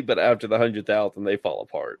reliability, but after the 100,000, they fall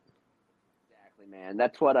apart. Man,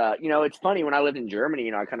 that's what it's funny when I lived in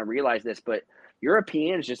Germany, I kind of realized this, but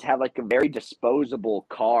Europeans just have like a very disposable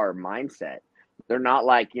car mindset. They're not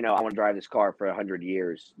like, I want to drive this car for 100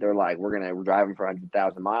 years. They're like, we're going to drive them for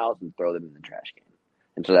 100,000 miles and throw them in the trash can.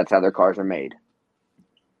 And so that's how their cars are made.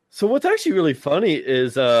 So what's actually really funny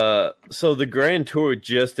is, so the Grand Tour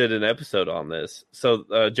just did an episode on this.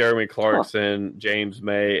 So Jeremy Clarkson, James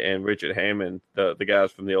May, and Richard Hammond, the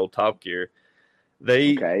guys from the old Top Gear,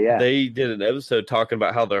 They did an episode talking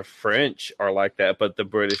about how the French are like that, but the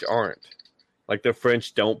British aren't. Like the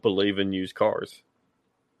French don't believe in used cars.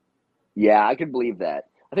 Yeah, I could believe that.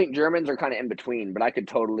 I think Germans are kind of in between, but I could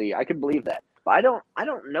believe that. But I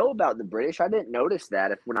don't know about the British. I didn't notice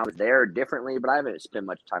that when I was there differently, but I haven't spent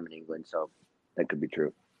much time in England, so that could be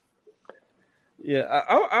true. Yeah,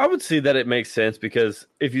 I would see that it makes sense because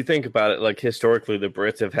if you think about it, like historically, the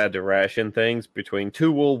Brits have had to ration things between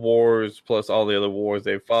 2 world wars plus all the other wars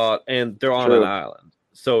they've fought, and they're on an island.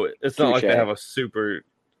 So it's not like they have a super,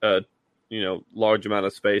 large amount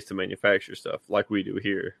of space to manufacture stuff like we do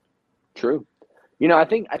here. True. I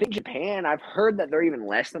think Japan, I've heard that they're even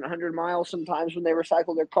less than 100 miles sometimes when they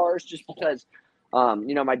recycle their cars, just because,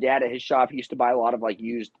 my dad at his shop, he used to buy a lot of like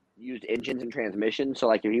used engines and transmissions. So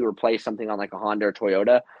like if he replaced something on like a Honda or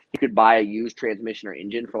Toyota, he could buy a used transmission or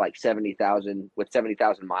engine for like 70,000 with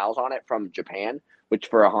 70,000 miles on it from Japan, which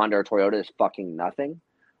for a Honda or Toyota is fucking nothing.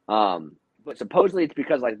 But supposedly it's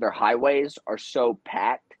because like their highways are so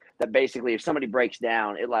packed that basically if somebody breaks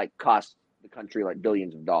down, it like costs the country like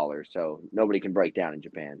billions of dollars. So nobody can break down in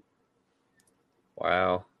Japan.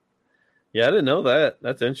 Wow. Yeah, I didn't know that.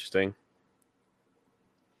 That's interesting.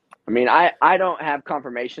 I mean, I don't have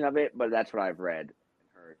confirmation of it, but that's what I've read and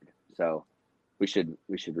heard. So we should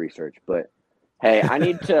research. But hey, I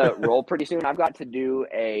need to roll pretty soon. I've got to do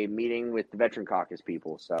a meeting with the Veteran Caucus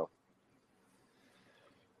people. So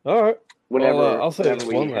all right, whenever I'll say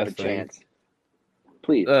we have a chance,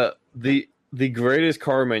 please. The greatest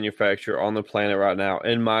car manufacturer on the planet right now,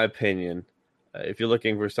 in my opinion, if you're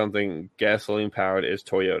looking for something gasoline powered, is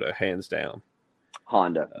Toyota, hands down.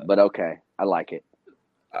 Honda, but okay, I like it.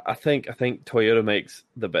 I think Toyota makes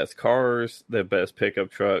the best cars, the best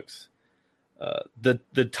pickup trucks.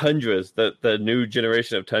 The Tundras, the new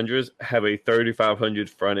generation of Tundras, have a 3,500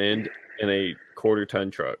 front end and a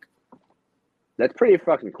quarter-ton truck. That's pretty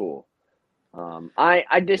fucking cool.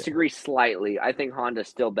 I disagree slightly. I think Honda's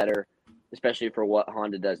still better. especially for what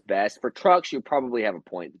Honda does best. For trucks, you probably have a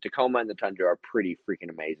point. The Tacoma and the Tundra are pretty freaking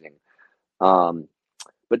amazing.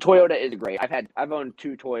 But Toyota is great. I've owned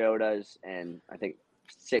 2 Toyotas and I think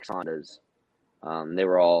 6 Hondas. They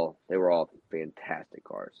were all fantastic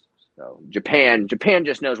cars. So Japan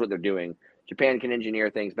just knows what they're doing. Japan can engineer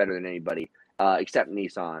things better than anybody, except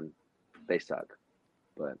Nissan. They suck.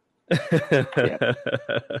 But yeah.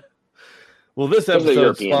 Well, this Those are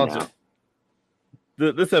episode's European sponsored.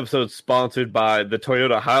 This episode's sponsored by the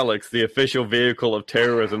Toyota Hilux, the official vehicle of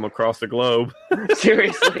terrorism across the globe.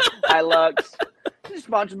 Seriously, Hilux. This is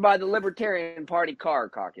sponsored by the Libertarian Party Car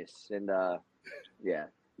Caucus, and yeah,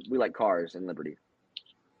 we like cars and liberty.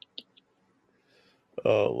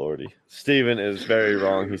 Oh lordy, Steven is very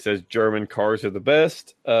wrong. He says German cars are the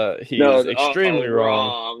best. He is extremely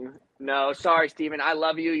wrong. No, sorry, Steven. I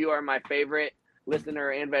love you. You are my favorite listener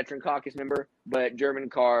and veteran caucus member, but German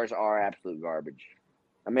cars are absolute garbage.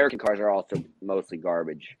 American cars are also mostly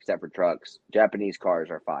garbage, except for trucks. Japanese cars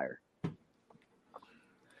are fire.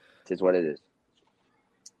 This is what it is.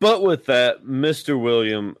 But with that, Mr.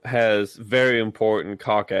 William has very important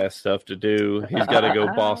cock-ass stuff to do. He's got to go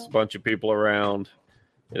boss a bunch of people around.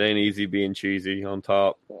 It ain't easy being cheesy on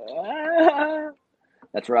top.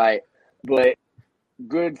 That's right. But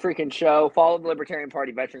good freaking show. Follow the Libertarian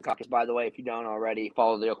Party Veteran Caucus, by the way, if you don't already.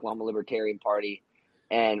 Follow the Oklahoma Libertarian Party.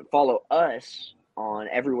 And follow us on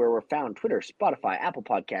everywhere we're found. Twitter, Spotify, Apple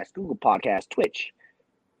Podcasts, Google Podcasts, Twitch,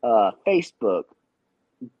 Facebook,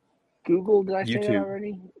 Google, did I say that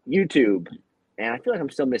already? YouTube. And I feel like I'm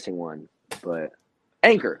still missing one. But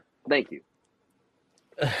Anchor. Thank you.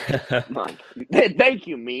 Come on. Thank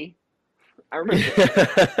you, me. I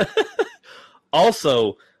remember.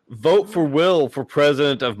 Also, vote for Will for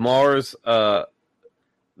president of Mars,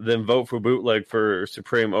 then vote for Bootleg for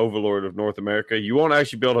Supreme Overlord of North America. You won't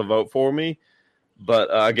actually be able to vote for me,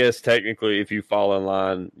 but I guess technically if you fall in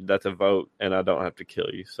line, that's a vote, and I don't have to kill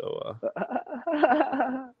you. So,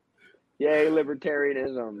 yay,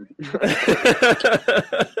 libertarianism.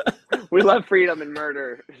 We love freedom and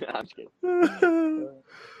murder. No, I'm just kidding.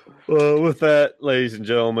 Well, with that, ladies and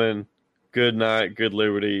gentlemen, good night, good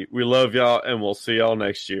liberty. We love y'all, and we'll see y'all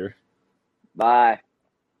next year. Bye.